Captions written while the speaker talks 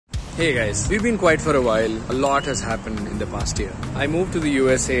Hey guys, we've been quiet for a while. A lot has happened in the past year. I moved to the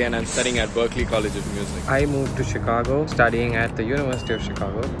USA and I'm studying at Berklee College of Music. I moved to Chicago, studying at the University of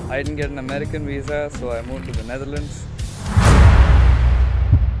Chicago. I didn't get an American visa, so I moved to the Netherlands.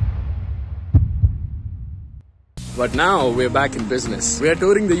 But now we're back in business. We are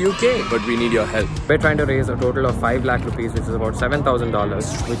touring the UK, but we need your help. We're trying to raise a total of 5 lakh rupees, which is about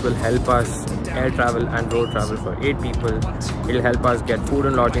 $7,000, which will help us air travel and road travel for 8 people. It'll help us get food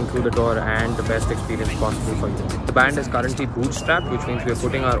and lodging through the door and the best experience possible for you. The band is currently bootstrapped, which means we're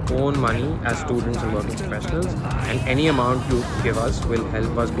putting our own money as students and working professionals, and any amount you give us will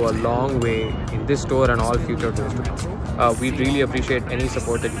help us go a long way in this tour and all future tours to come. We'd really appreciate any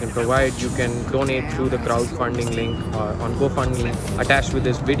support that you can provide. You can donate through the crowdfunding link on GoFundMe attached with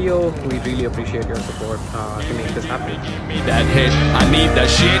this video. We really appreciate your support to make this happen. Give me that hit, I need that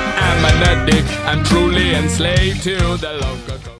shit, I'm an addict, I'm truly enslaved to the local